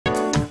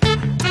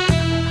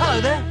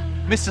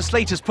Mr.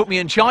 Slater's put me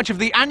in charge of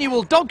the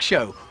annual dog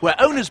show, where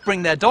owners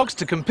bring their dogs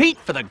to compete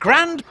for the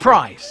grand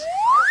prize.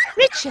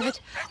 Richard,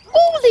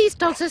 all these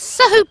dogs are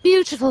so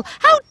beautiful.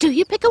 How do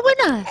you pick a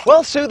winner?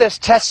 Well, Sue, there's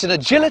tests in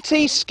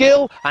agility,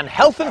 skill and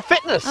health and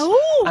fitness.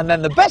 Oh. And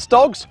then the best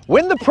dogs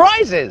win the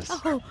prizes.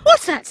 Oh,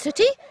 what's that,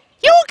 Sooty?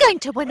 You're going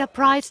to win a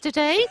prize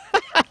today.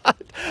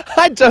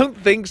 I don't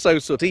think so,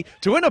 Sooty.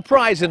 To win a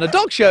prize in a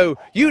dog show,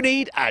 you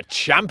need a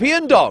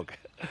champion dog.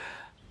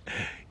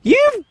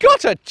 You've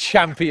got a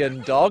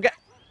champion dog.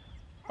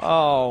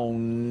 Oh,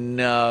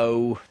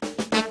 no.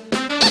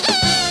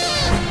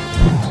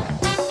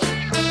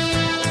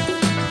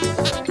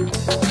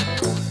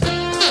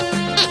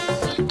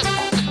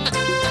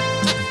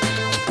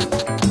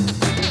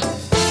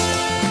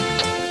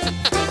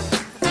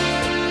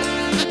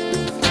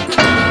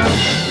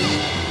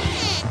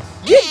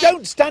 You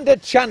don't stand a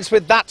chance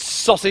with that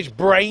sausage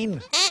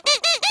brain.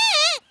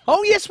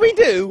 Oh, yes, we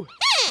do.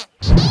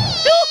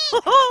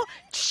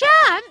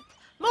 Champ?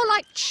 More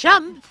like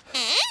chump.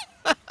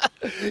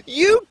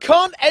 You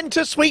can't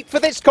enter Sweep for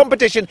this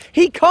competition.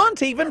 He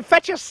can't even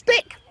fetch a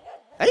stick.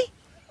 Eh?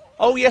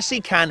 Oh, yes, he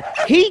can.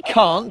 He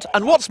can't,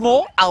 and what's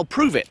more, I'll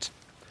prove it.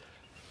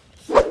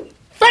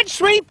 Fetch,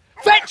 Sweep!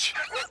 Fetch!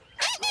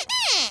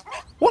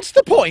 What's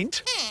the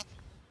point?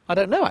 I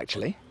don't know,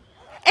 actually.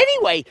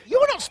 Anyway,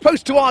 you're not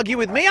supposed to argue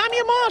with me. I'm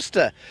your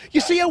master.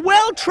 You see, a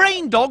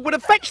well-trained dog would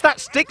have fetched that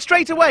stick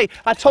straight away.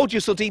 I told you,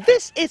 Sooty,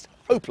 this is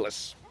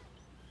hopeless.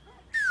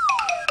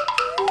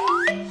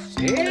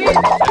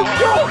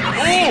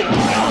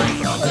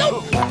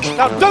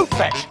 Now, don't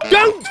fetch!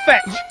 Don't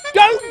fetch!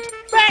 Don't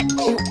fetch!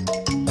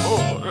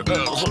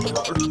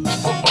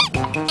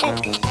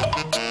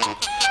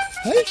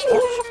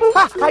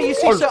 Ha, you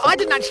see, sir, I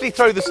didn't actually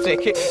throw the stick.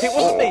 It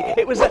wasn't me.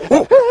 It was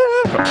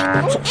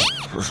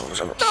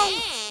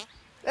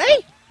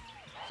Hey?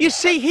 You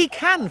see, he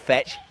can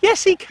fetch.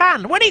 Yes, he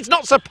can, when he's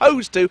not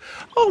supposed to.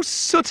 Oh,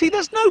 Sooty,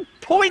 there's no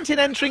point in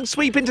entering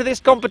Sweep into this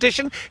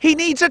competition. He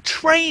needs a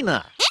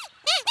trainer.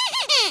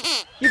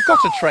 You've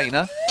got a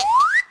trainer.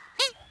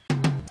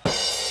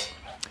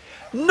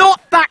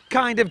 Not that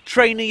kind of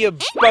trainer, you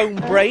bone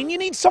brain. You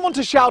need someone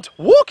to shout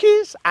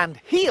walkies and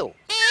heel.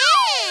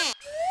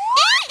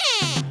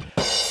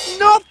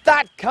 Not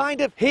that kind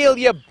of heel,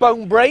 you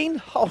bone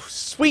brain. Oh,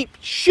 Sweep,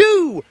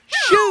 shoo,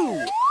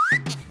 shoo.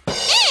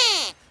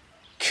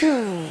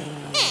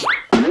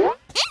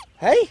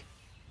 Hey?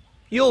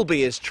 You'll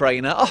be his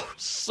trainer. Oh,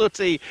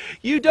 Sooty,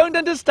 you don't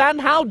understand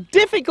how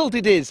difficult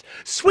it is.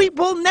 Sweep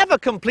will never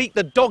complete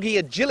the doggy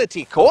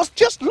agility course.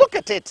 Just look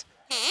at it.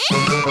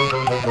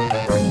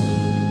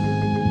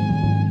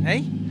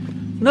 Hey?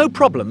 No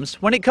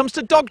problems. When it comes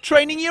to dog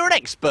training, you're an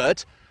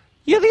expert.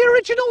 You're the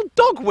original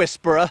dog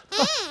whisperer.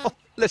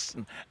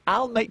 Listen,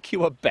 I'll make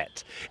you a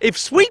bet. If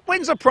Sweep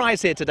wins a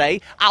prize here today,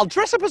 I'll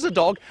dress up as a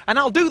dog and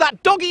I'll do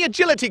that doggy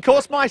agility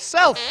course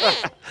myself.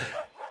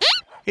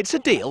 It's a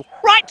deal.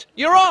 Right,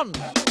 you're on.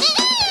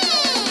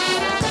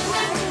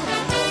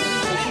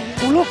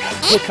 Oh, look,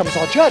 here comes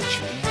our judge.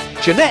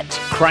 Jeanette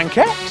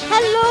Crankette.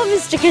 Hello,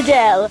 Mr.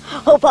 Cadell.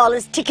 Hope all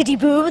is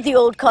tickety-boo with the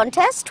old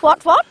contest.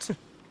 What?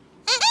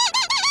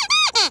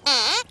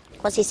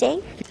 What's he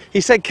saying?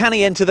 He said, can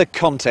he enter the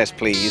contest,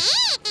 please?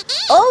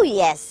 Oh,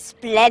 yes.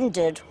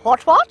 Splendid.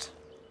 What? What's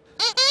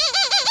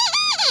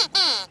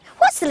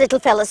the little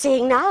fella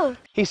saying now?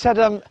 He said,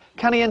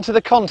 can he enter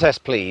the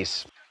contest,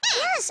 please?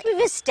 Yes, we've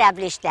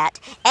established that.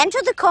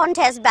 Enter the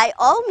contest by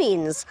all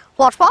means.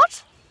 What?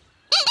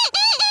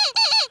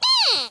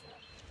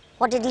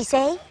 What did he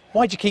say?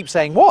 Why'd you keep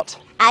saying what?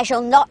 I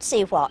shall not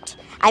say what.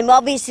 I'm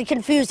obviously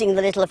confusing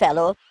the little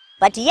fellow.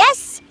 But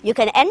yes, you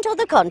can enter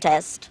the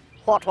contest.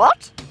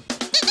 What?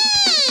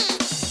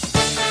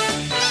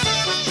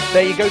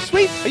 There you go,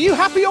 Sweep. Are you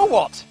happy or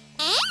what?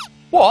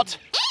 What?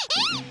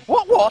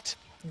 What?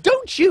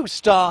 Don't you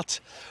start.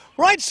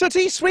 Right,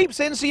 Sooty, Sweep's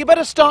in, so you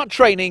better start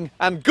training.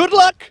 And good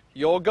luck.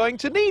 You're going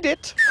to need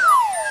it.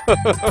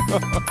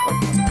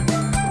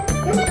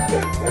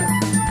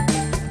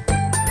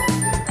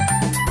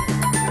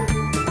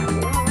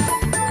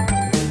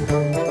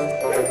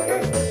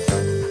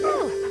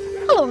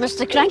 Hello,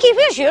 Mr. Cranky.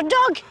 Where's your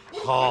dog?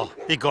 Oh,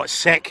 he got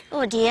sick.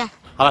 Oh, dear.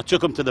 And I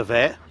took him to the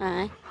vet.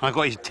 Aye. I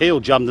got his tail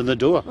jammed in the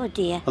door. Oh,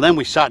 dear. And then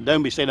we sat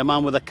down beside a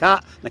man with a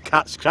cat, and the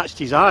cat scratched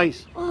his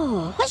eyes.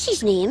 Oh, what's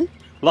his name?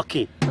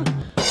 Lucky.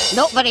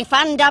 Not very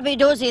fun, Dabby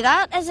Dozy,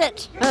 that, is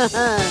it? Now,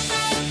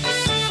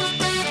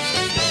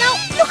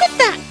 look at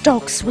that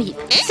dog, Sweep.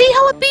 See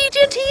how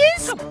obedient he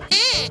is?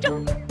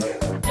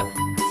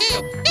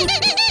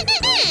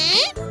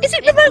 Is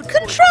it remote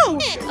control?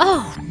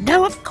 Oh,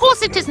 no, of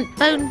course it isn't,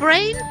 Bone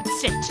Brain.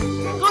 Sit.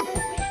 Good.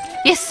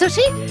 Yes,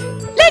 Sooty?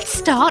 Let's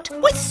start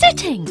with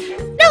sitting.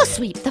 Now,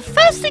 Sweep, the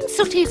first thing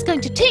Sooty is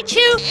going to teach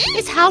you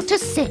is how to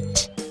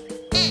sit.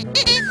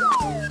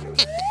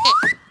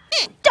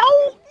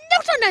 Oh,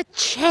 not on a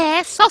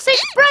chair,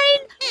 sausage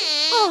brain.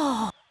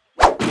 Oh.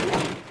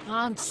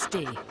 And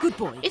stay. Good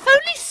boy. If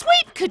only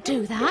Sweep could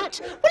do that.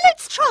 Well,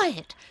 let's try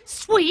it.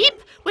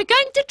 Sweep, we're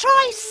going to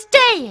try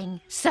staying.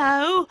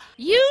 So,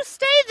 you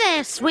stay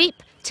there,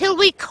 Sweep. till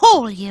we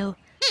call you.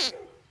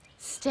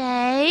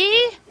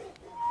 Stay.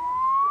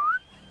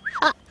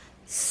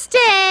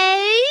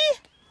 Stay.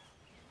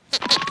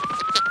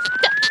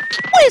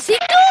 Where's he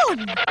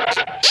gone?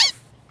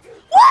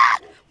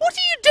 What? What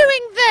are you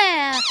doing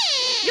there?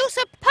 You're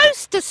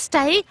supposed to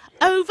stay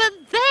over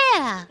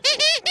there.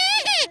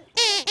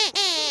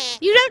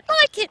 You don't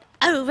like it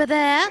over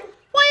there?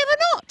 Why ever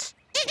not?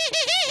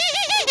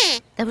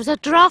 There was a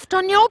draft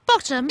on your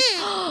bottom.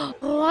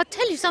 Oh, I'll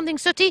tell you something,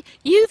 Sooty.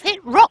 You've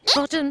hit rock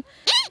bottom.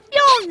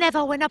 You'll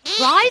never win a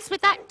prize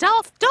with that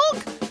daft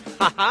dog.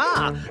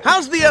 Ha-ha!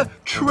 How's the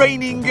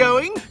training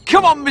going?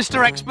 Come on,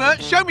 Mr.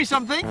 Expert, show me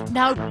something.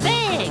 Now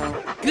beg.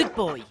 Good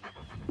boy.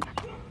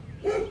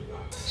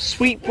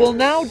 Sweep will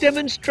now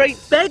demonstrate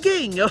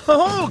begging.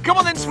 Oh, come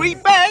on then,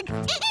 Sweep, beg.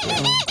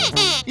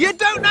 You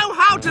don't know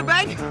how to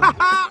beg?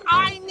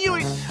 I knew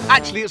it.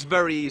 Actually, it's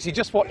very easy.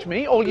 Just watch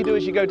me. All you do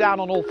is you go down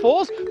on all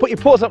fours, put your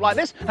paws up like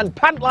this, and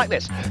pant like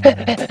this.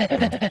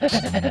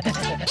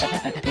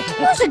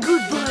 What's a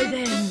good boy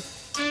then?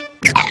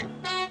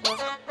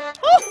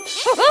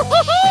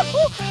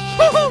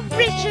 Oh,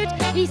 Richard,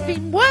 he's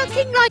been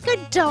working like a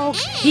dog.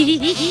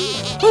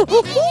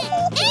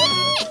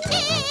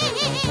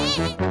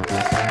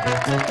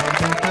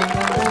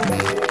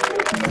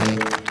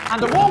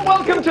 And a warm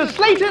welcome to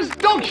Slater's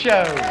Dog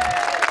Show.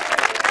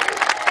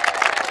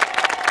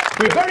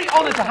 We're very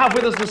honoured to have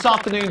with us this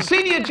afternoon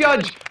Senior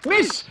Judge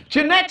Miss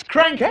Jeanette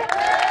Cranker.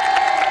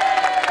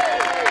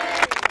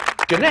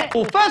 Jeanette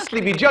will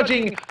firstly be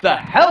judging the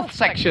health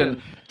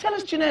section. Tell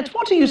us, Jeanette,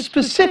 what are you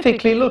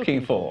specifically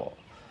looking for?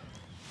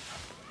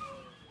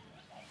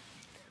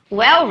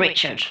 Well,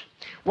 Richard,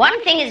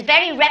 one thing is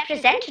very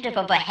representative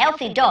of a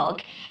healthy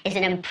dog is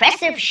an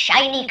impressive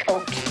shiny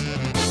coat.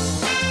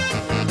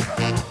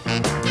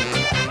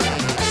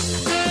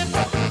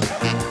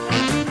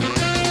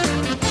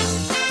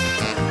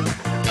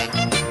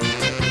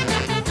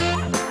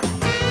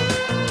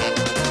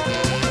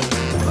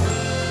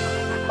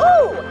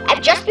 Oh,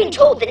 I've just been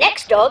told the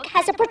next dog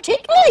has a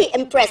particularly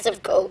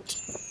impressive coat.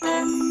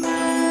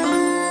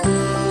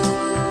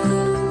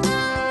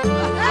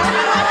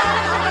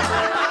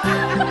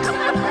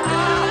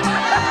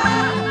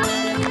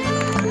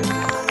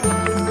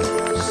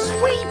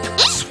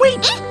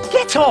 Sweep,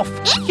 get off!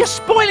 You're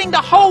spoiling the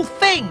whole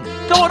thing!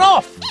 Go on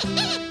off!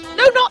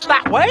 No, not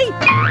that way!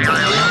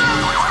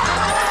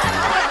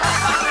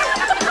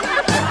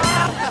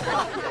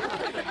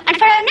 And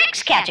for our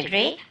next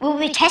category, we'll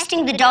be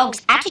testing the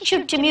dog's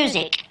attitude to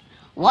music.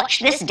 Watch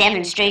this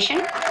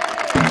demonstration.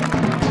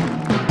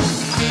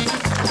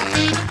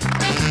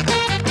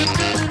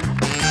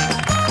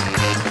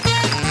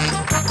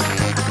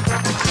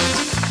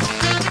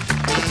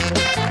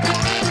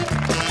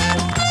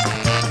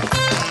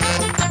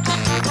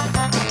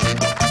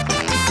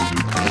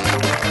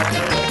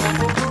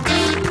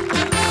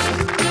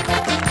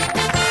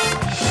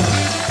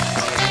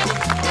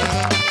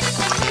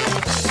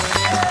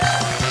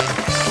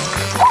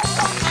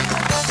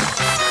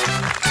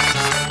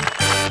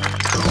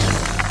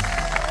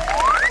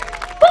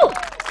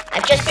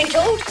 I've just been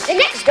told the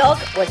next dog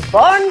was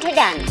born to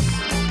dance.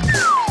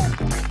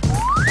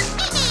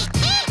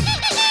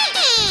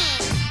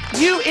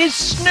 You is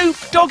Snoop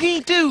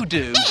Doggy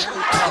Doo-Doo.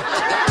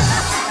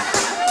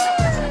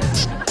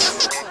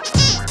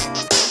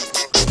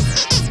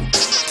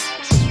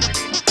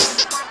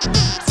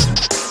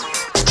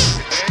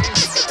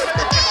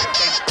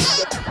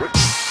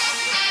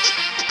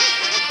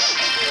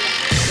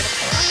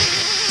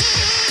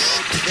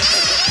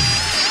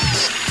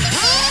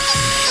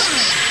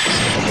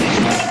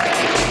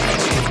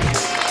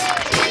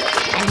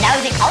 Now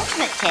the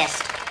ultimate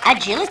test,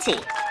 agility.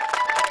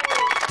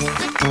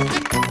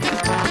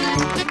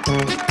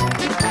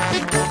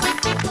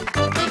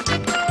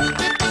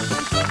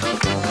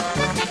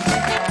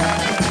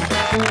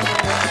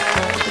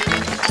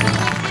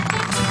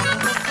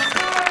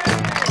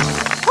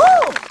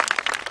 Oh,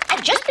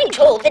 I've just been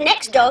told the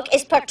next dog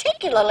is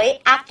particularly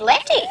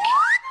athletic.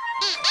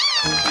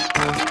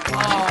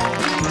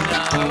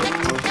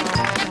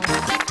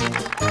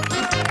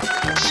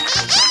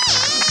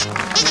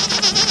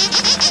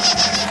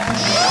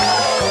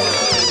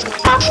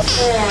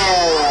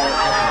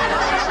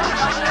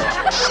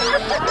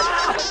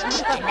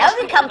 Now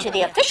we come to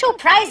the official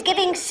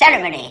prize-giving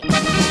ceremony.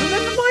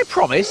 Remember my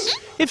promise?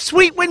 If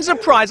Sweet wins a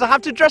prize, I'll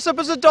have to dress up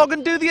as a dog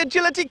and do the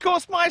agility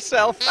course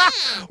myself.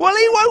 Well,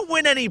 he won't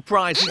win any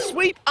prizes.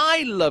 Sweet,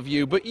 I love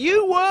you, but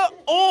you were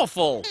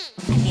awful.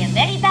 I'd be a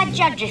very bad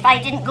judge if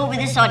I didn't go with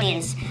this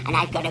audience. And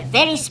I've got a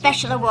very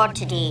special award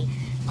today.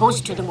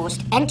 Goes to the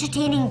most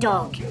entertaining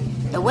dog.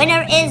 The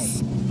winner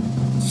is...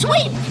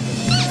 Sweet!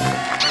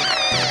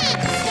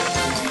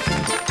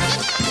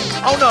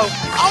 Oh no!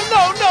 Oh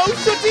no, no,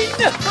 Sooty,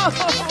 no!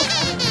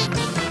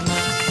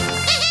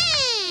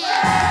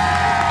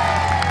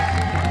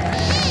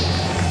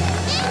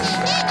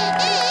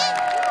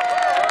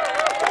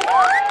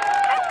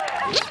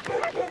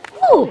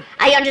 Oh,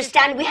 I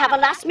understand we have a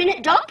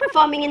last-minute dog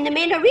performing in the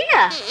main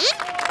arena.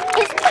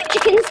 It's the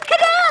Chicken's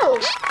Cadell.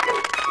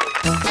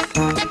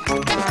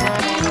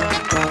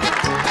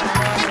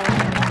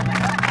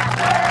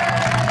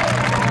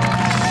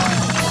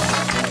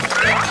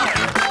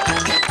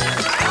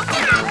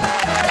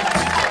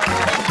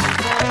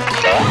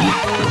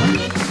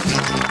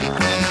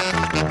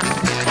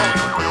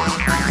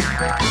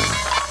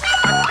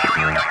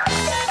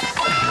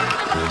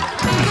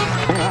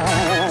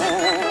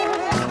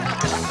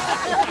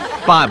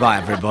 Bye-bye,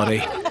 everybody.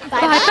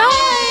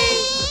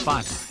 Bye-bye.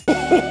 Bye.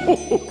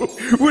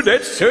 Well,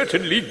 that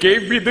certainly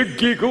gave me the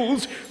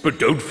giggles. But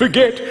don't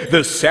forget,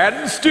 the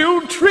sand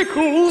still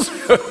trickles.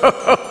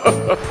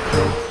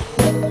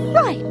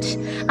 Right.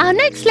 Our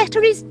next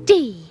letter is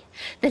D.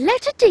 The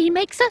letter D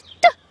makes a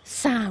D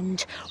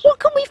sound. What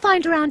can we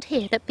find around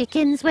here that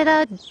begins with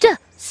a D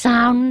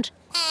sound?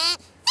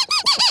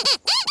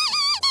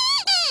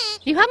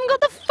 You haven't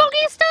got the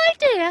foggiest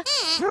idea?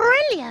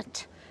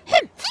 Brilliant.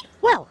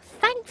 Well,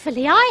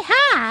 thankfully I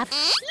have.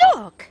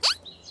 Look.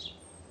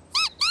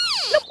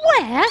 Look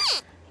where?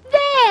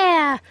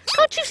 There.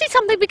 Can't you see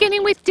something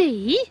beginning with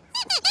D?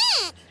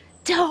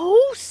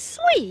 Oh,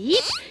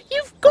 Sweep,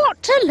 you've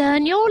got to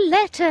learn your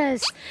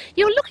letters.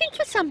 You're looking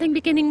for something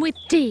beginning with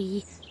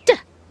D. D.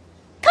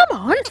 Come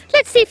on,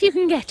 let's see if you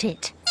can get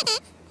it.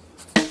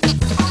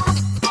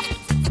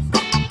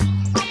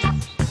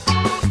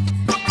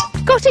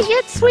 Got it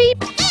yet,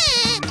 Sweep?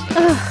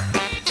 Ugh.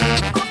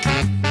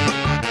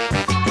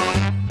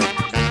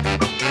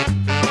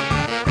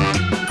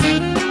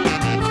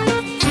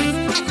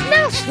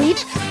 Now, Sweep,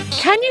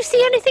 can you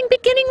see anything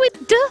beginning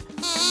with D?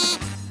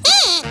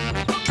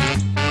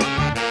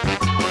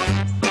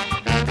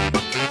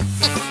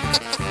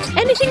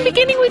 Anything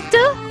beginning with D?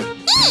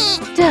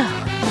 D.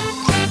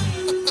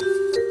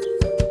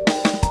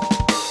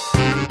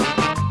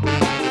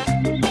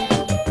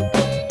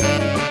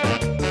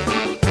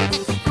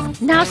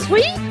 Now,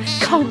 Sweep,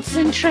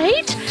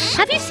 concentrate.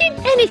 Have you seen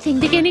anything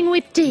beginning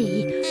with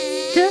D?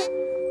 D,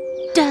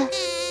 D,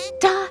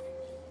 da,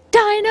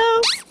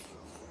 dino?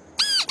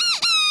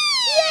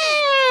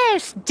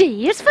 Yes,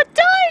 D is for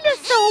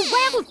dinosaur.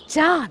 Well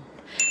done.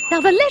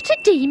 Now, the letter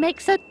D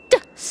makes a D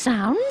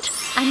sound,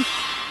 and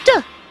D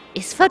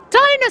is for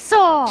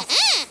dinosaur.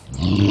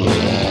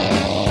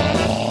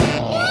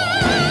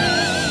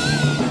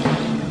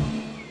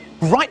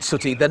 Right,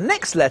 Sooty, the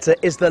next letter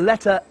is the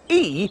letter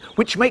E,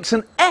 which makes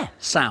an E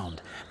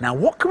sound. Now,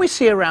 what can we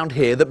see around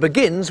here that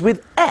begins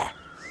with E?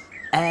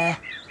 Hey,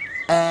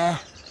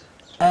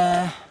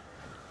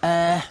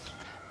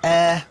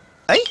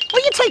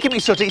 where are you taking me,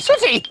 Sooty?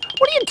 Sooty,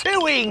 what are you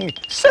doing?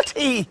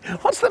 Sooty,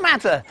 what's the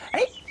matter?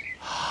 Hey?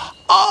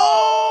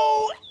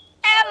 Oh,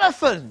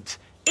 elephant!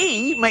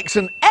 E makes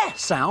an E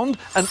sound,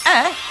 and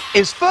E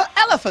is for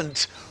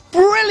elephant.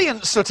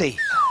 Brilliant, Sooty.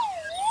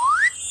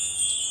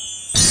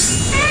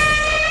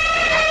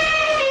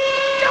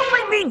 Don't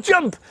make me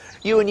jump,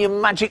 you and your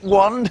magic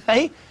wand,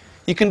 eh?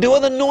 You can do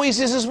other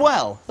noises as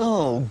well.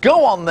 Oh,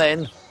 go on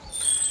then.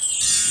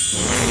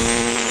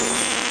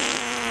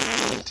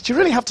 Did you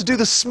really have to do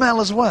the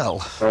smell as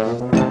well?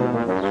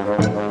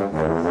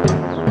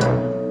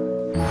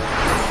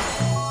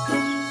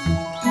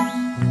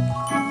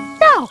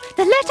 Now,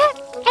 the letter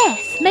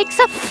F makes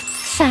a F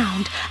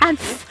sound, and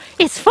F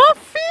is for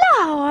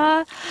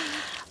flower.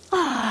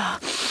 Ah,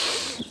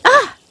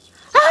 ah,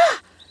 ah,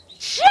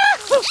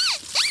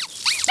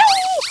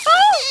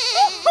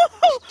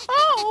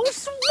 oh,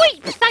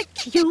 Sweep,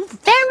 thank you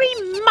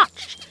very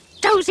much,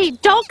 dozy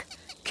dog.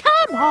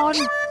 Come on.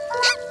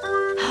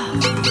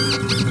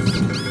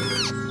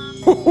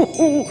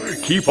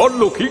 Keep on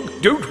looking,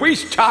 don't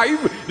waste time.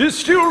 There's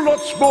still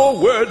lots more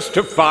words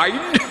to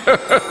find.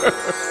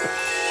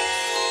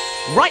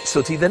 Right,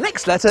 Sooty, the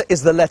next letter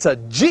is the letter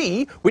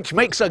G, which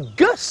makes a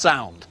G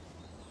sound.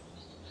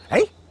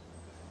 Hey?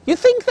 You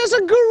think there's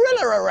a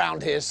gorilla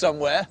around here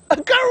somewhere? A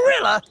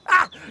gorilla?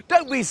 Ah,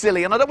 don't be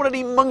silly, and I don't want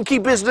any monkey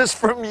business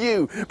from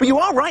you. But you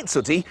are right,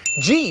 Sooty.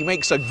 G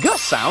makes a G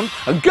sound,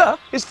 and G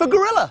is for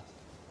gorilla.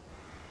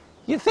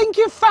 You think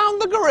you've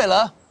found the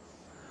gorilla?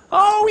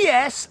 Oh,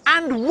 yes,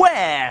 and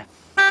where?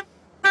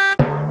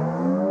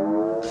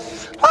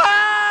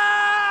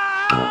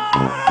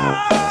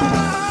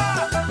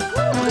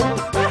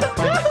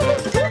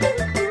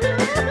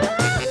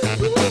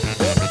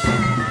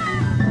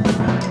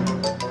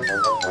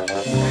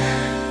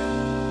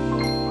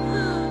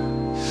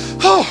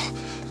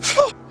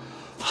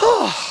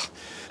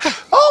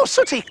 Oh,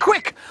 Sooty,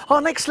 quick!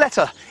 Our next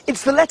letter.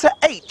 It's the letter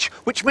H,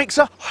 which makes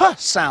a H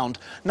sound.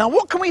 Now,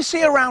 what can we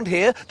see around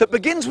here that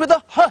begins with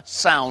a H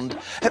sound?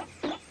 Eh?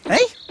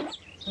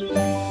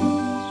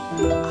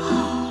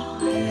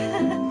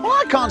 Well,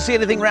 I can't see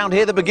anything around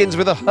here that begins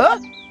with a H.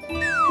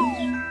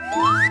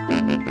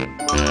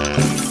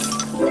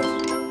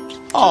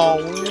 Oh,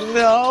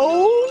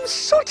 no!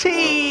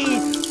 Sooty!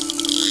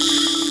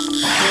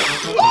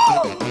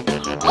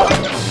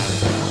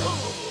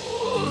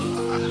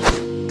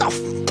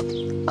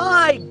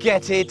 I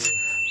get it.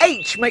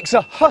 H makes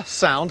a H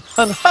sound,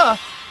 and H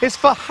is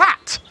for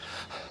hat.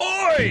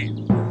 Oi!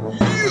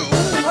 You!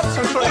 I'm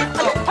so sorry.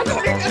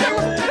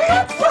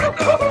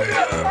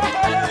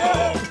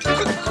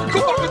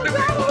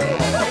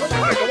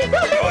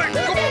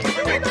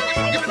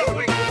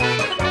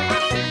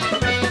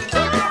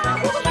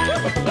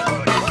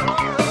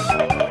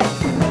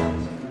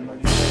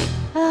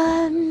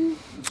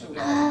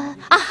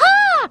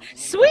 Aha!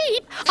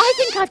 Sweep, I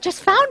think I've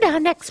just found our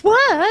next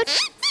word.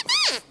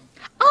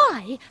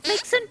 I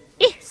makes an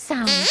I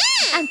sound,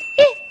 and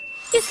I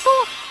is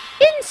for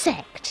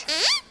insect.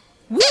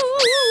 Woo!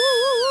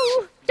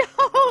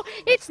 Oh,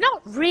 it's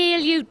not real,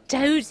 you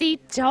dozy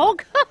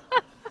dog.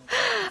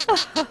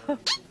 Ah,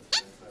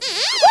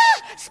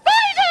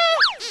 spider!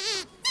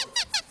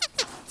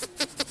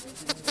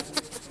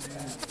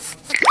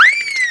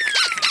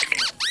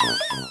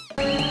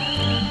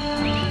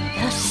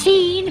 The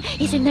scene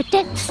is in the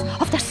depths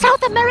of the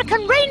South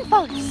American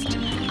rainforest.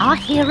 Our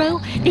hero,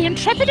 the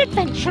intrepid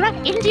adventurer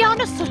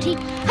Indiana Sooty,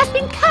 has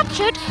been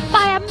captured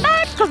by a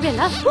mad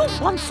gorilla who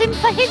wants him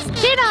for his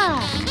dinner.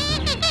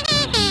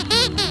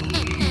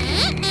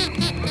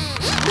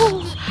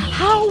 Oh,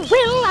 how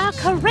will our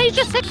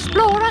courageous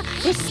explorer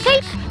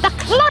escape the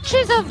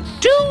clutches of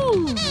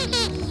doom?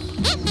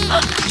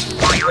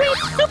 With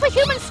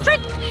superhuman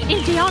strength,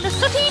 Indiana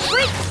Sooty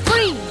breaks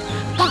free.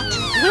 But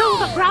will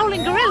the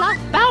growling gorilla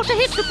bow to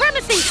his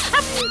supremacy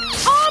and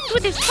armed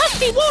with his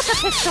trusty water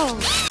pistol?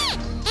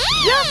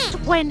 Just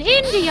when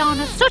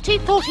Indiana Sooty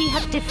thought he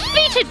had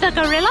defeated the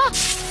gorilla,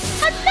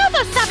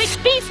 another savage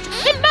beast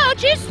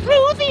emerges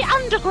through the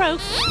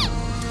undergrowth.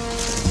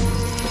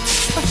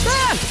 What's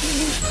that?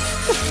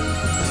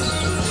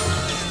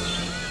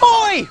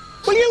 Oi!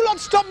 Will you lot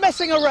stop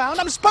messing around?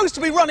 I'm supposed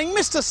to be running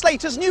Mr.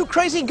 Slater's new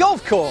crazy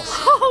golf course.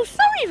 Oh,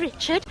 sorry,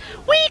 Richard.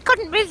 We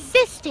couldn't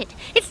resist it.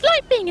 It's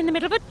like being in the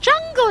middle of a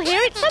jungle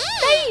here. It's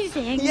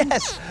amazing.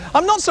 Yes,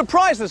 I'm not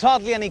surprised there's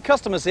hardly any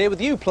customers here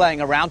with you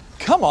playing around.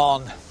 Come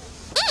on.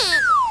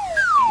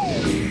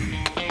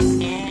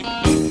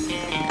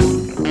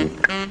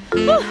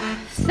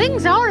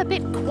 Things are a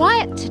bit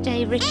quiet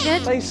today,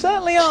 Richard. They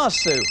certainly are,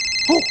 Sue.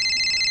 Oh,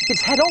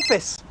 it's head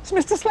office. It's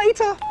Mr.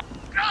 Slater.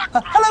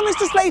 Hello,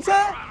 Mr.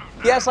 Slater.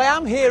 Yes, I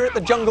am here at the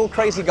Jungle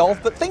Crazy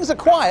Golf, but things are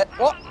quiet.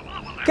 What?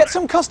 Get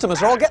some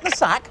customers or I'll get the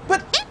sack.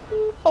 But,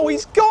 oh,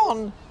 he's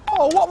gone.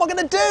 Oh, what am I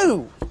going to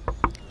do?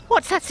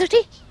 What's that,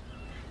 Sooty?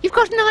 You've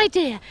got an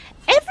idea.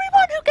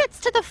 Everyone who gets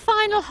to the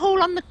final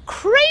hole on the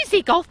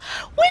Crazy Golf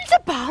wins a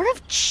bar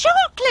of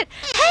chocolate.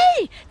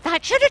 Hey,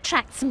 that should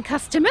attract some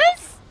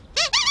customers.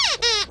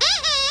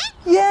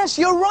 Yes,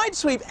 you're right,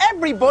 Sweep.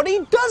 Everybody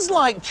does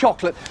like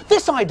chocolate.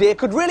 This idea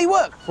could really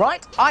work,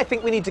 right? I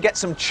think we need to get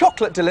some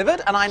chocolate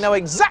delivered, and I know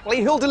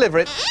exactly who'll deliver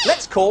it.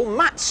 Let's call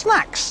Matt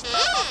Snacks.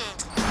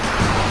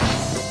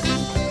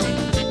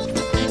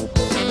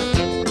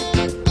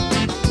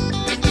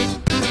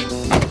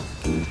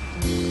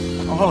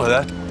 Oh, hello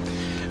there.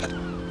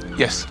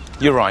 Yes,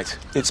 you're right.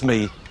 It's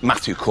me,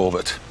 Matthew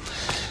Corbett.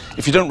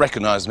 If you don't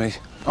recognise me,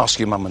 ask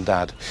your mum and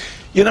dad.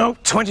 You know,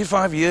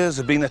 25 years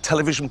of being a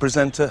television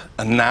presenter,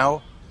 and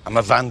now I'm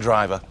a van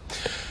driver.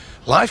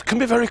 Life can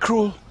be very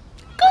cruel.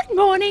 Good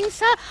morning,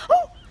 sir.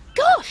 Oh,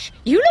 gosh,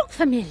 you look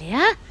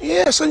familiar.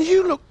 Yes, and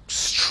you look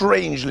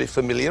strangely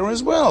familiar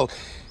as well.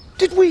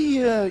 Did we,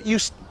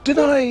 did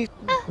I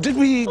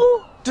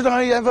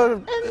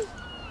ever...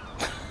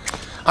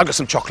 I've got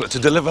some chocolate to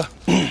deliver.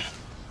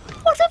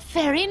 What a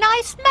very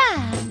nice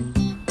man.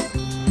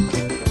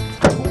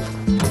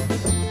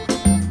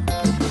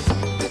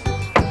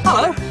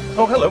 Hello.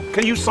 Oh, hello.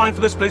 Can you sign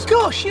for this, please?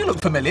 Gosh, you look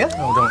familiar.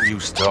 Oh, don't you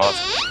start.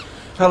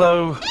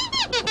 Hello.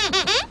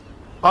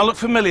 I look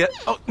familiar.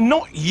 Oh,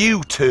 not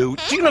you two.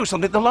 Do you know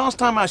something? The last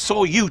time I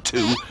saw you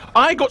two,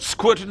 I got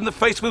squirted in the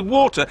face with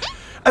water.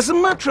 As a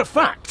matter of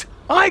fact,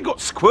 I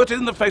got squirted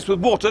in the face with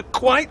water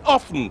quite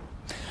often.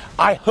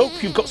 I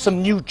hope you've got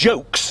some new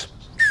jokes.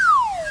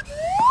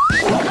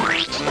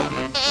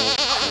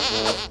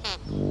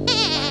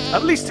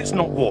 At least it's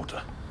not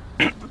water.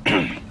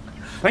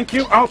 Thank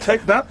you, I'll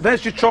take that.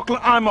 There's your chocolate,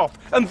 I'm off.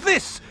 And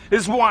this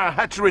is why I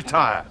had to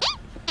retire.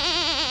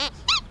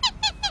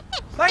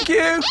 Thank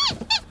you.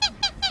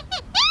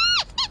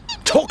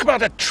 Talk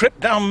about a trip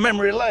down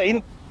memory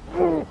lane.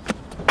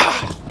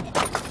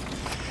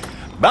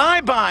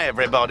 Bye-bye,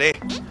 everybody.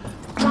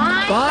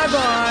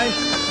 Bye-bye.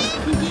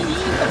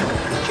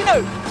 Do you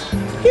know,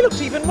 he looks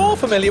even more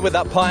familiar with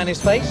that pie on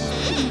his face.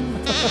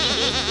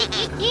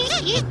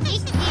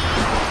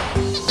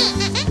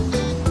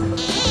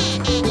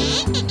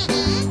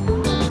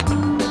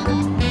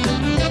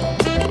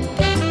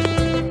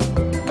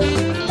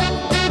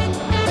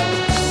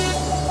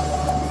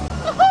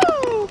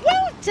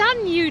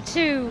 Done, you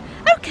two.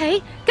 Okay,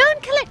 go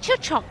and collect your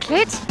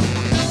chocolate.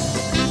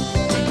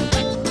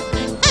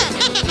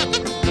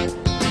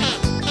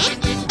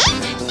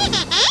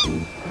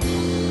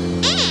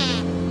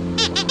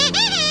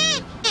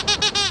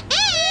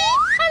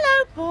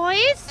 Hello,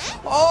 boys.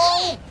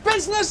 Oh,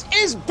 business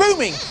is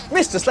booming.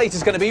 Mr.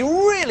 Slater's going to be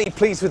really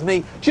pleased with me.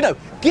 Do you know,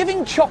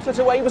 giving chocolate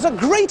away was a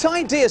great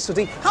idea,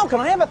 Sooty. How can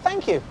I ever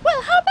thank you?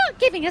 Well, how about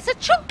giving us a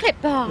chocolate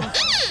bar?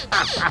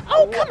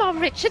 Oh, come on,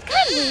 Richard,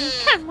 can we?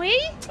 Can we?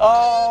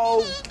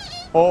 Oh,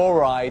 all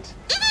right.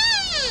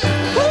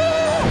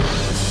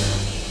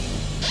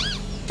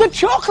 The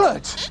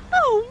chocolate!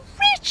 Oh,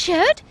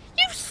 Richard,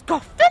 you've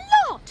scoffed the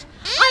lot.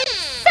 I'm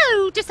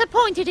so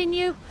disappointed in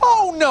you.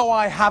 Oh, no,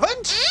 I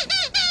haven't.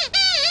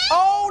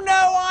 Oh, no,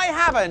 I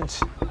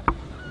haven't.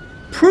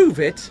 Prove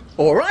it.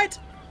 All right,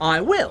 I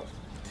will.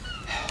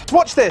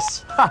 watch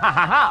this.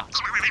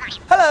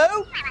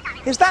 Hello?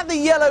 Is that the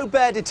Yellow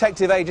Bear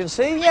Detective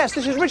Agency? Yes,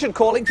 this is Richard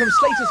calling from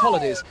Slater's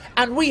Holidays,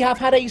 and we have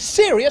had a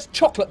serious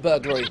chocolate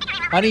burglary.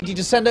 I need you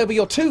to send over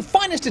your 2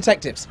 finest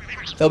detectives.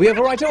 They'll be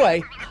over right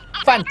away.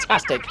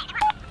 Fantastic.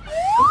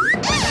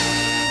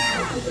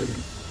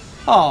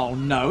 Oh,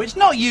 no, it's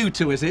not you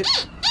two, is it?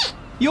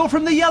 You're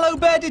from the Yellow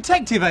Bear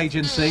Detective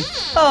Agency.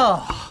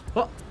 Oh,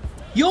 what?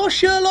 You're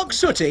Sherlock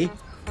Sooty,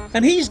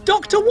 and he's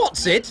Dr.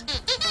 What's-It?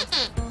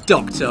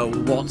 Dr.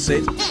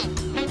 What's-It?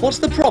 What's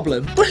the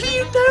problem? Well,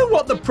 you know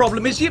what the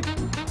problem is.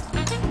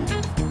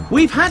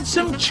 We've had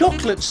some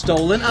chocolate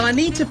stolen, and I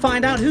need to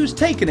find out who's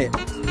taken it.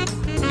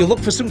 You'll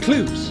look for some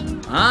clues.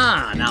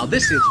 Ah, now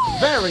this is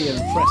very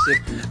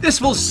impressive.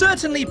 This will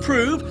certainly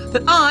prove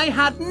that I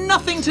had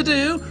nothing to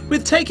do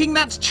with taking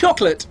that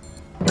chocolate.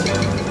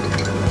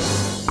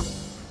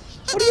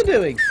 What are you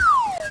doing?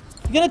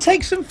 You're going to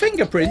take some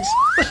fingerprints?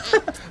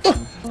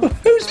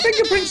 Whose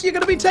fingerprints are you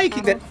going to be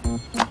taking then?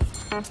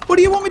 What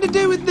do you want me to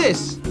do with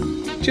this?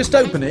 Just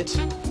open it.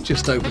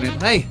 Just open it.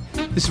 Hey,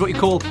 this is what you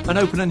call an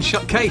open and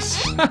shut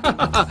case.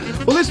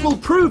 Well, this will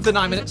prove that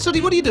I'm in it.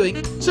 Sooty, what are you doing?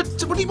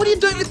 What are you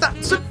doing with that?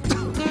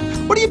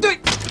 What are you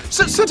doing?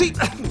 Sooty,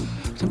 I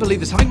don't believe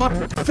this. Having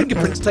my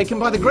fingerprints taken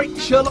by the great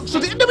Sherlock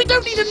Sooty. No, we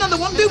don't need another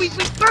one, do we?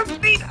 We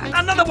don't need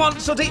another one,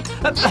 Sooty.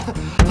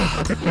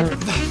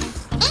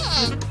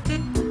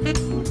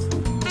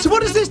 So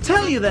what does this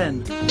tell you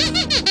then?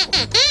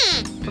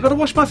 I've got to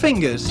wash my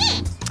fingers.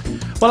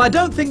 Well, I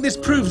don't think this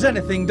proves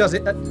anything, does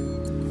it?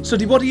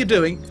 Sooty, what are you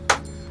doing?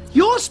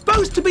 You're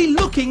supposed to be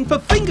looking for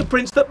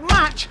fingerprints that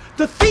match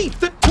the thief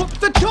that took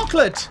the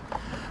chocolate.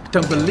 I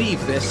don't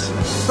believe this.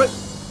 But...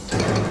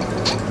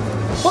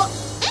 what?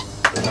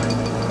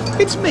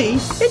 It's me.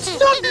 It's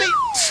not me.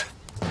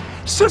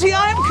 Sooty,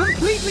 I am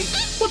completely...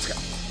 What's...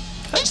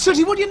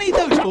 Sooty, what do you need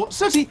those for?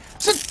 Sooty!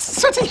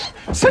 Sooty!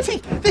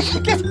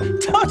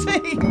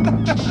 Totty!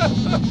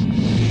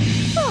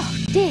 Oh,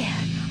 dear.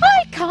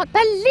 I can't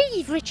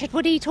believe Richard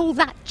would eat all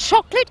that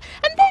chocolate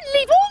and then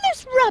leave all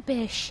this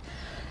rubbish.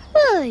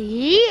 Oh,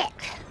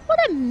 yuck. What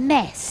a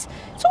mess.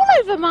 It's all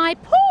over my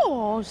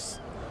paws.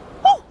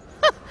 Oh,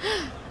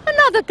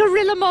 another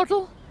gorilla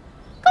model.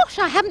 Gosh,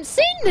 I haven't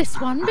seen this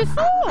one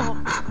before.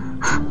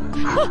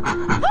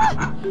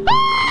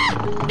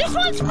 This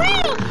one's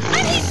real,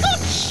 and he's got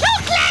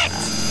chocolate!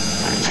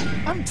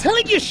 I'm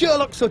telling you,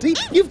 Sherlock Sooty,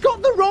 you've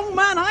got the wrong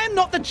man. I am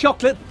not the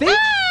chocolate thief.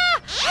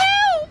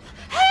 Help!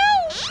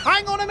 Help!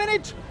 Hang on a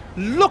minute.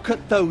 Look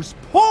at those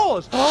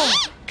paws.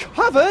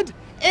 Covered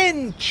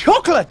in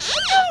chocolate.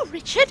 No,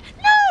 Richard,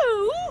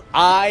 no!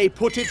 I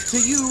put it to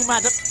you,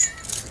 madam.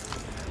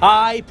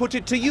 I put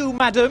it to you,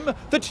 madam,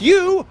 that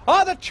you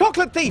are the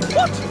chocolate thief.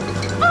 What?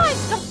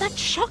 I'm not the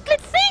chocolate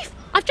thief.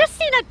 I've just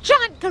seen a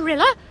giant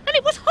gorilla and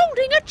it was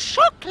holding a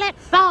chocolate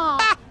bar.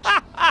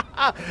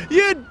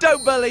 You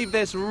don't believe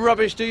this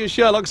rubbish, do you,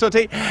 Sherlock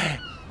Sooty?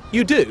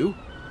 You do?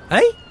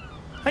 Eh?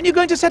 And you're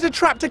going to set a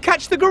trap to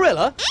catch the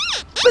gorilla?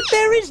 But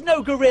there is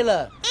no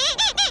gorilla.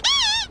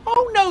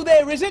 Oh, no,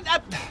 there isn't.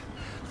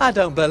 I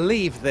don't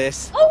believe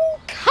this. Oh,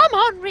 come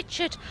on,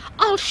 Richard.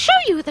 I'll show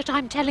you that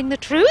I'm telling the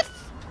truth.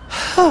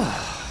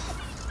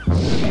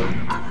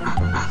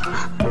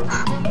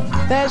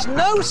 There's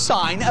no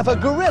sign of a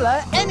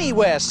gorilla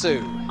anywhere,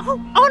 Sue. Oh,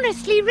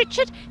 honestly,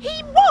 Richard,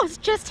 he was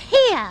just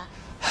here.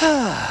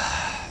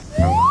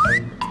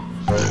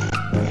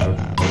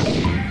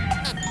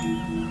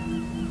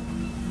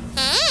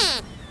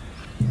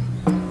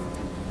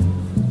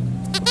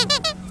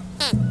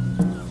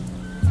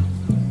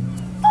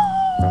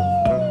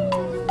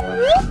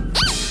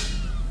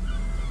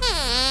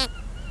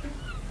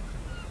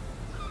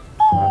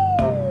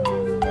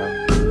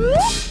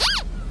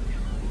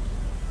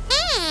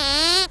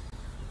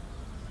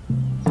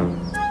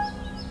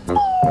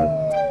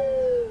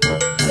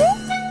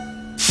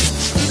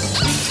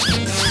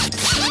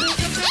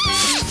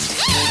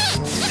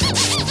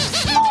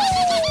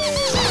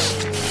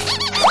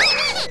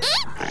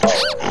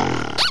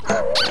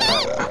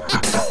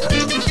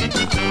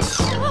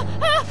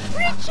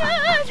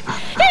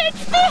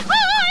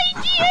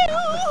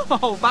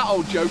 Oh, that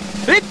old joke.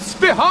 It's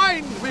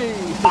behind me!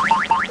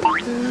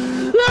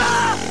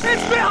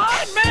 It's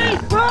behind me!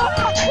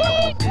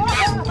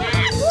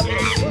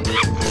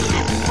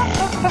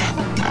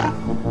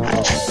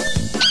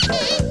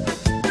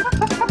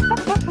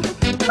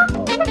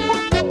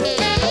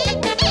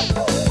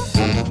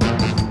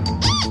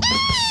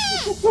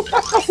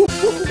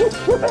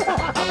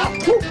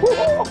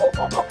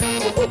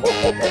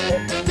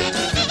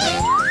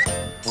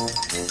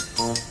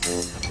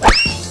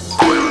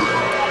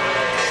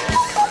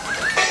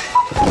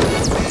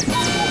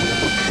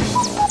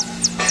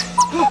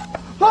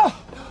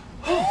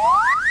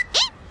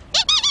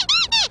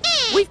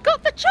 We've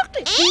got the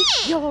chocolate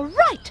thief. You're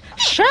right.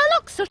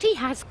 Sherlock Sooty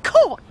has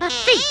caught the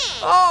thief.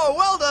 Oh,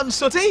 well done,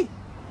 Sooty.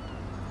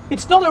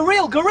 It's not a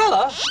real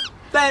gorilla.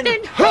 Then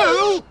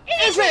who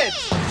is it?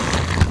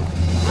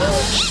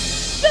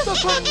 The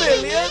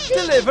familiar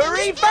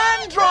delivery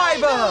van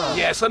driver.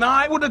 Yes, and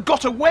I would have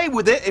got away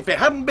with it if it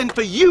hadn't been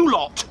for you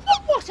lot.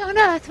 What on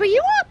earth were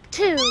you up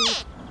to?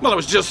 Well, I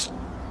was just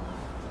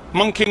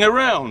monkeying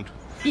around.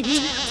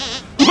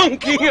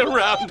 Monkeying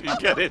around, you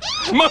get it?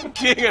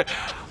 Monkeying.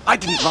 I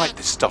didn't write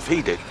this stuff,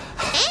 he did.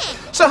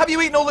 So have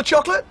you eaten all the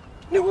chocolate?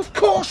 No, of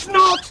course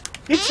not.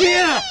 It's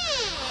here.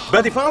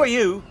 But if I were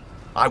you,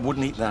 I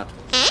wouldn't eat that.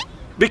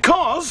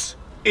 Because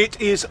it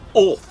is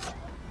off.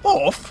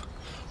 Off?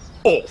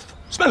 Off.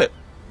 Smell it.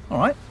 All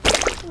right.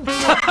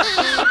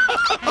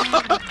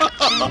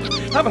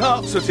 Have a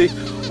heart, Sooty.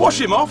 Wash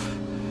him off.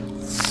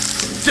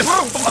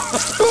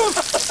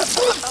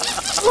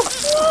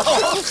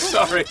 Oh,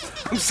 sorry.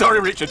 I'm sorry,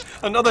 Richard.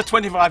 Another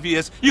 25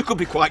 years, you could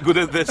be quite good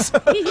at this.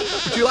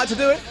 Would you like to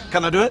do it?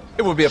 Can I do it?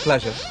 It would be a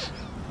pleasure.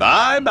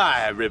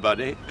 Bye-bye,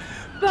 everybody.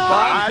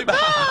 Bye-bye.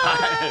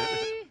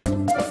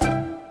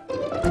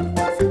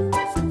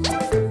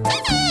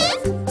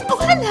 Oh,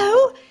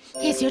 hello.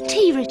 Here's your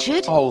tea,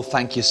 Richard. Oh,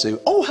 thank you,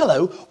 Sue. Oh,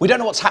 hello. We don't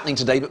know what's happening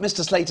today, but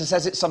Mr. Slater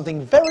says it's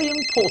something very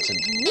important.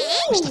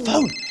 It's the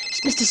phone.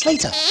 It's Mr.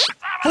 Slater.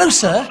 Hello,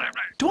 sir.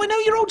 Do I know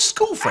your old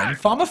school friend,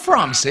 Farmer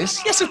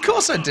Francis? Yes, of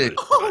course I do.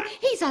 Oh,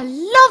 he's a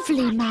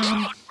lovely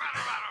man.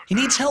 He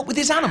needs help with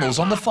his animals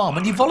on the farm,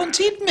 and you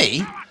volunteered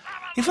me?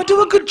 If I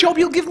do a good job,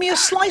 you'll give me a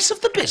slice of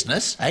the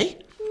business, eh?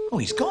 Oh,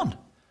 he's gone.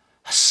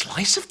 A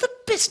slice of the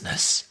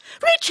business?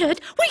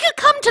 Richard, we could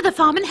come to the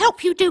farm and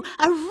help you do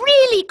a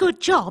really good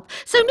job,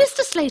 so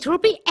Mr. Slater will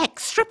be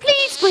extra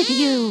pleased with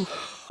you.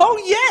 Oh,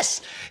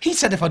 yes! He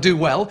said if I do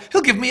well,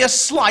 he'll give me a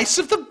slice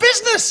of the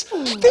business.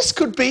 This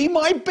could be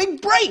my big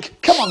break.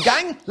 Come on,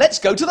 gang, let's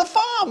go to the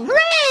farm.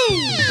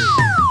 Hooray!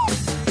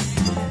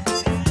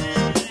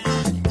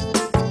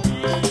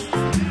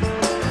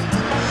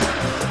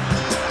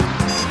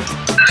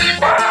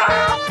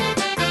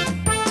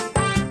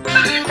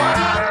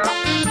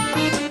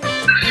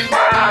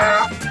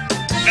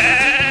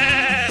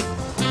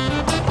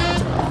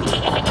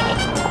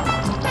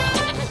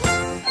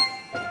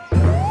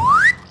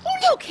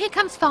 Here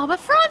comes Farmer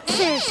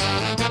Francis.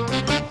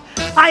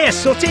 Hiya,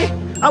 Sooty.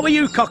 How are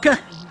you, Cocker?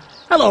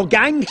 Hello,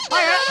 gang.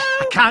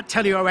 I can't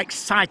tell you how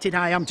excited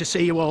I am to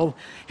see you all.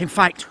 In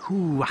fact,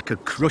 I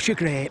could crush a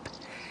grape.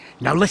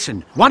 Now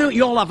listen, why don't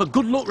you all have a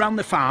good look round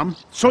the farm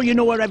so you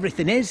know where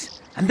everything is,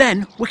 and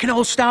then we can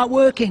all start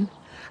working.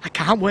 I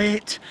can't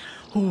wait.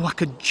 I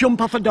could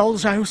jump off a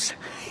doll's house.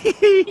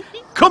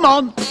 Come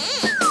on.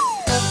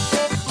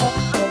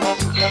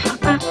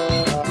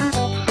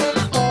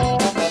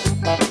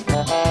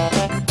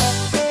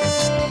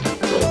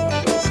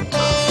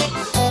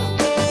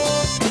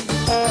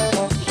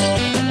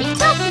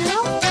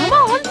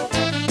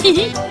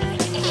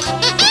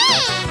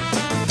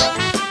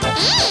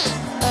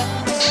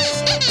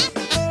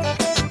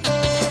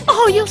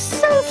 Oh, you're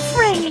so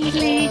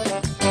friendly.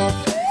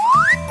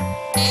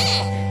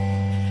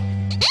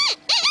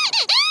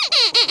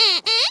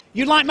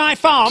 You like my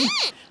farm?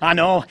 I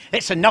know,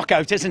 it's a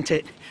knockout, isn't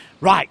it?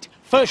 Right,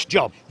 first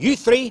job. You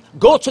three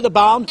go to the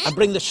barn and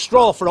bring the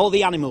straw for all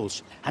the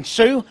animals. And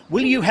Sue,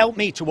 will you help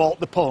me to walk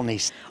the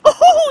ponies?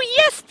 Oh,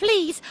 yes,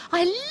 please.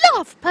 I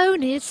love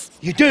ponies.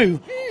 You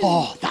do?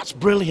 Oh, that's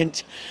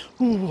brilliant.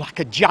 I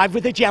could jive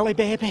with a jelly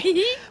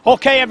baby.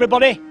 OK,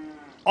 everybody,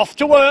 off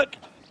to work.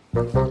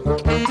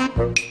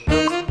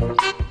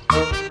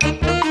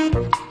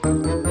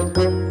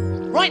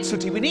 Right,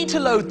 Sooty, we need to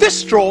load this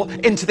straw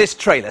into this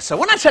trailer. So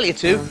when I tell you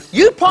to,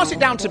 you pass it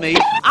down to me,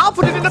 I'll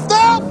put it in the...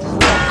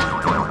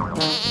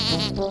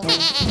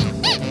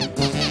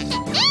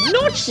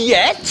 Not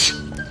yet!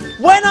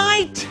 When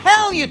I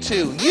tell you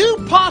to,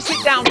 you pass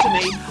it down to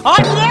me,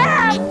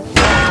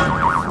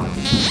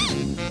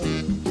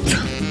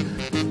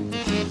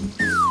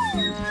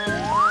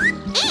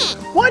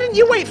 Why didn't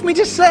you wait for me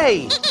to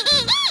say?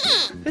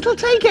 It'll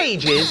take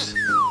ages.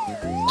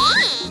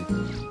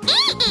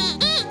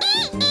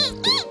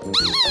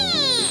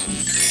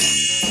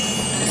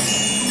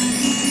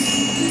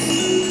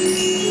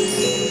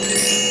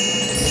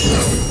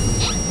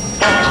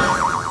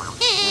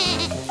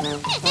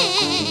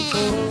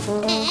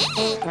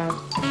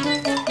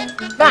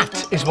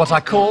 That is what I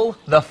call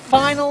the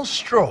final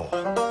straw.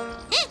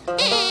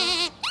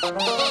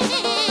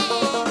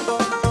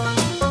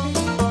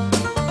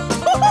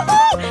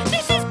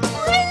 This is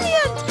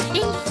brilliant!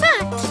 In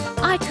fact,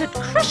 I could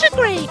crush a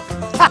grape.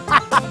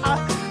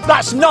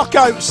 That's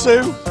knockout,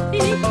 Sue.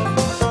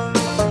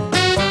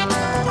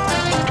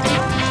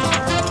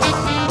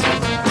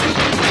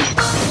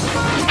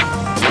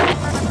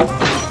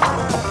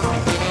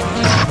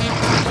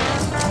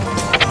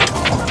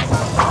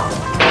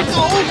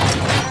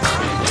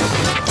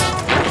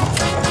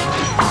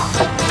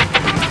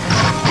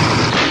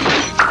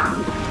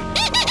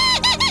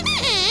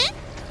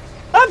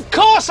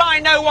 I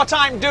know what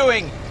I'm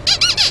doing.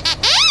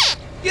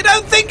 You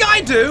don't think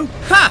I do?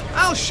 Ha!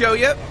 I'll show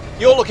you.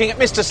 You're looking at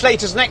Mr.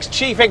 Slater's next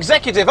chief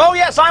executive. Oh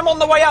yes, I'm on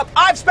the way up.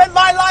 I've spent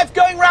my life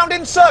going round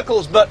in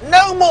circles, but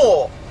no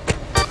more.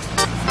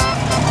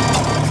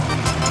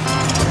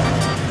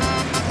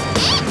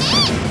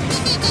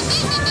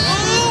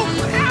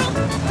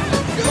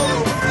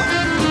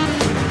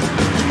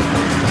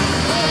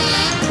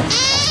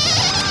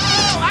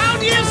 How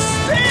do you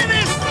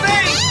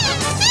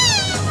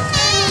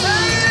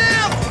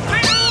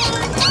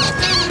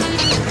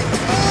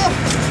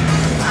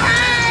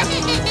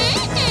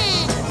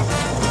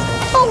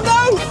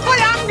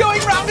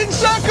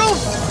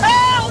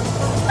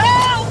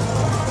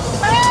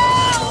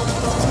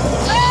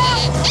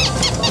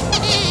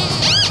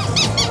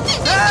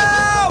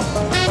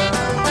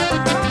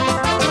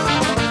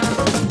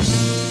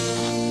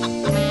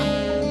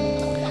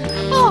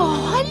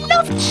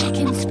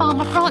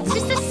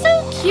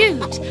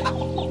sweet.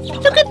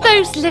 Look at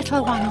those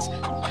little ones.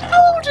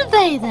 How old are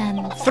they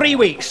then? 3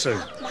 weeks, Sue.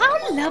 How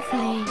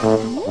lovely.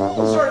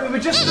 Sorry, we were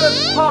just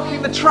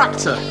parking the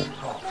tractor.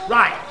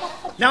 Right,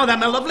 now then,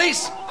 my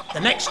lovelies, the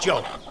next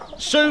job.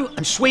 Sue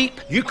and Sweep,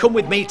 you come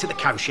with me to the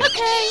cow shed.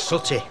 Okay.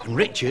 Sooty and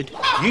Richard,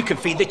 you can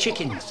feed the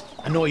chickens.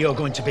 I know you're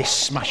going to be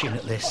smashing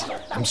at this.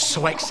 I'm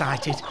so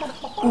excited.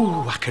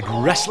 Ooh, I could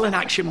wrestle an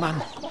action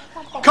man.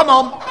 Come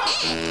on.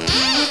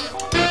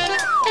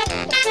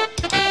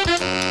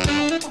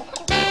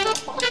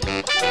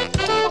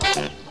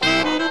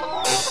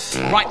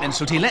 Right then,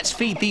 Sooty, let's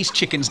feed these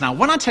chickens now.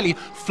 When I tell you,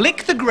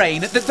 flick the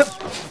grain at the...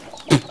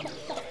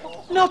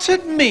 Not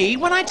at me.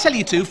 When I tell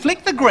you to,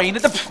 flick the grain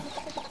at the...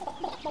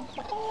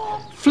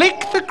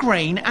 Flick the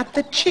grain at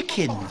the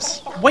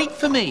chickens. Wait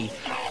for me.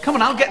 Come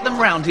on, I'll get them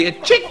round here.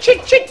 Chick,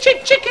 chick, chick,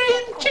 chick,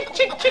 chicken. Chick,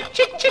 chick, chick,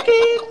 chick, chicken.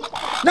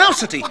 Now,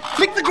 Sooty,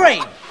 flick the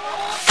grain.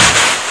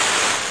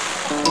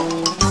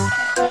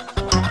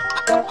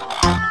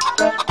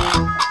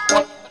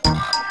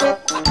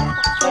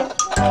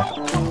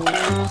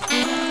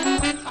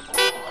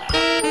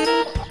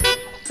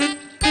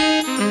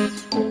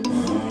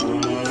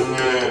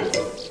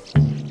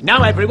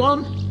 Now,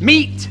 everyone,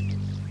 meet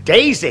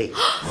Daisy.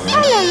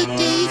 Hello,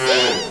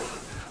 Daisy.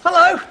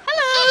 Hello.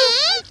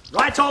 Hello.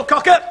 Right, all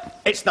cocker,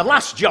 it's the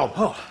last job.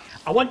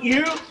 I want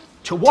you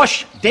to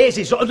wash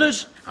Daisy's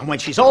udders, and when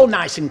she's all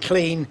nice and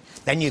clean,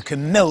 then you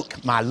can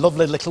milk my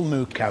lovely little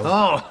moo cow.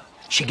 Oh,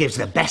 she gives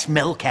the best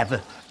milk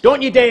ever.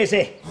 Don't you,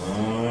 Daisy?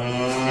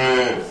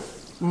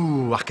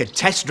 Ooh, I could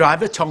test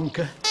drive a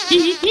Tonka.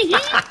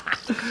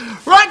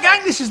 Right,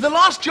 gang, this is the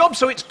last job,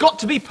 so it's got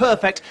to be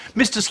perfect.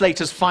 Mr.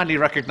 Slater's finally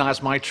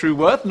recognised my true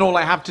worth, and all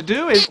I have to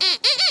do is...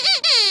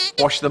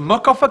 wash the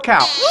muck off a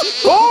cow.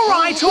 All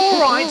right,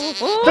 all right.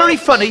 Very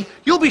funny.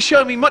 You'll be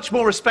showing me much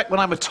more respect when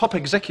I'm a top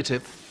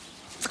executive.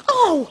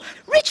 Oh,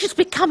 Richard's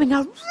becoming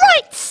a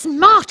right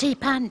smarty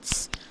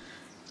pants.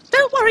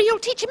 Don't worry, you'll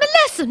teach him a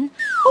lesson.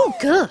 Oh,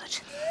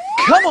 good.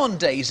 Come on,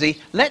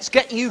 Daisy. Let's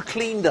get you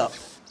cleaned up.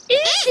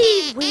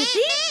 Easy,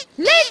 Wizzy.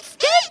 Let's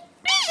get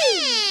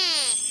busy.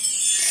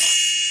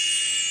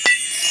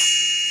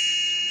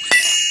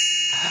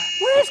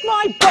 Where's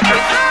my bucket?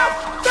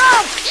 Ow!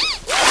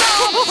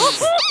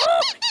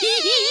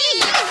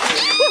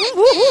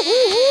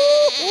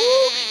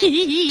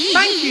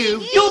 Thank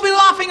you. You'll be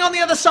laughing on the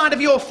other side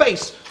of your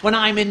face when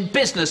I'm in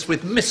business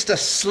with Mr.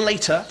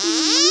 Slater.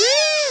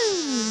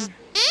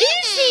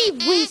 Easy,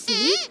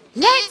 Wizzy.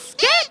 Let's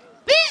get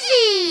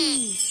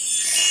busy.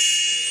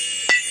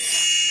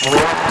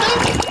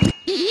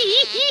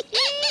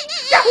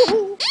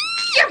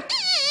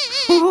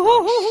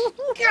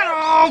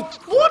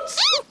 What's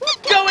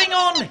going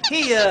on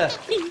here?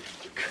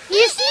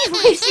 Easy,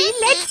 Wizzy.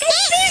 Let's get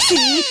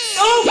busy.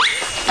 Oh!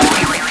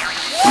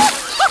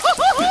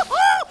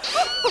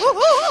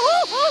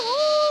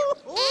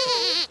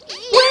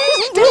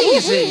 Where's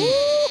Daisy?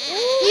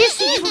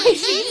 Easy,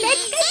 Wizzy.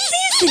 Let's get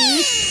busy.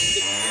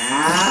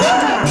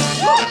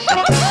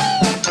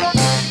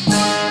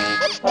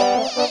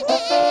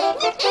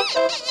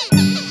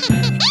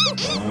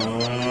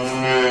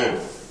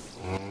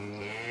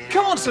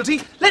 Come on,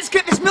 Sooty, let's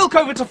get this milk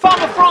over to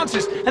Farmer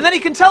Francis, and then he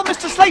can tell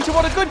Mr. Slater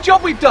what a good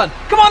job we've done.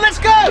 Come on, let's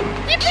go!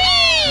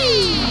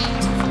 Yippee!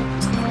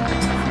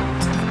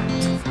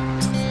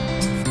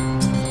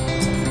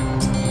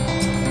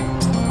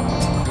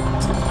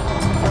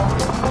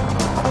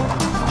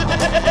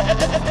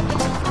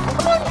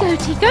 Come on,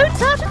 goaty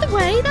goats, out of the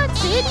way,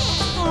 that's it.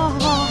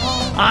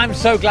 Oh. I'm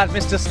so glad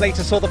Mr.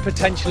 Slater saw the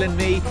potential in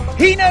me.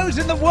 He knows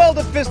in the world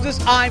of business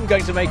I'm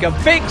going to make a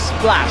big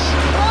splash.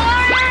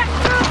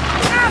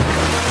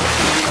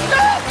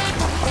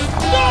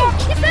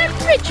 Is that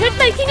Richard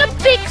making a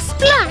big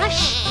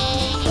splash?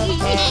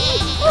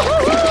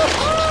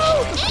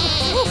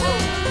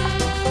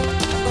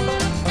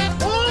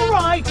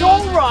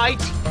 All right.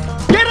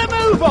 Get a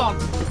move on.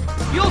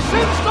 You'll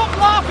soon stop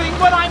laughing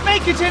when I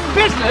make it in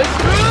business.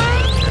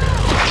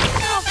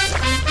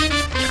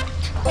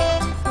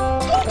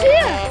 Oh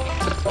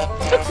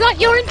dear. Looks like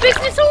you're in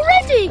business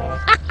already.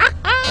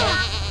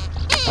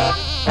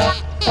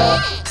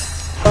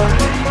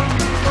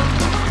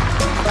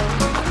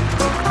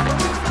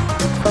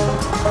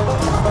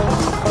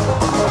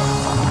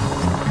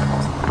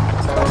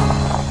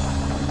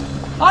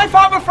 Hi,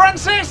 Farmer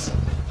Francis.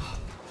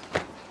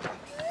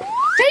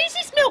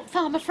 Daisy's milk,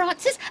 Farmer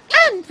Francis,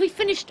 and we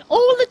finished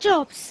all the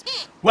jobs.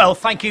 Well,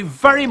 thank you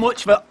very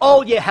much for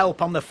all your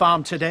help on the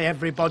farm today,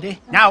 everybody.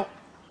 Now,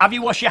 have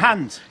you washed your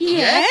hands?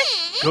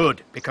 Yes.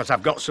 Good, because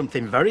I've got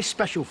something very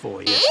special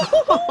for you.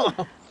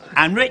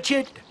 And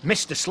Richard,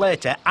 Mr.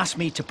 Slater asked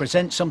me to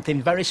present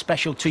something very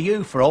special to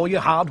you for all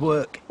your hard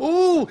work.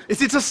 Ooh,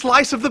 is it a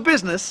slice of the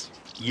business?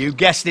 You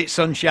guessed it,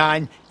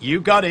 Sunshine. You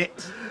got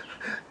it.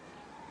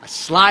 A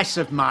slice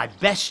of my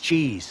best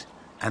cheese.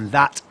 And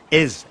that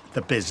is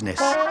the business.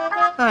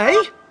 Hey?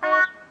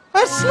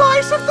 A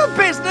slice of the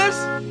business?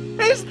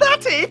 Is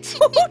that it?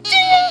 Oh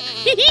dear.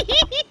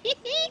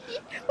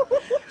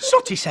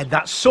 Sooty said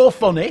that's so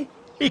funny,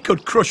 he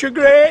could crush a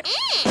grape.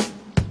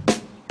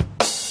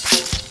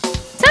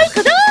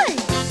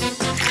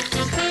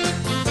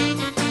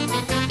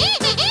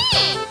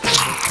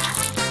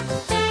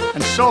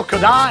 so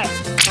could I.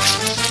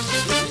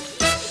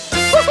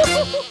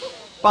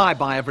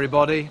 Bye-bye,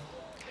 everybody.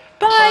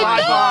 Bye.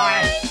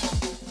 Bye-bye.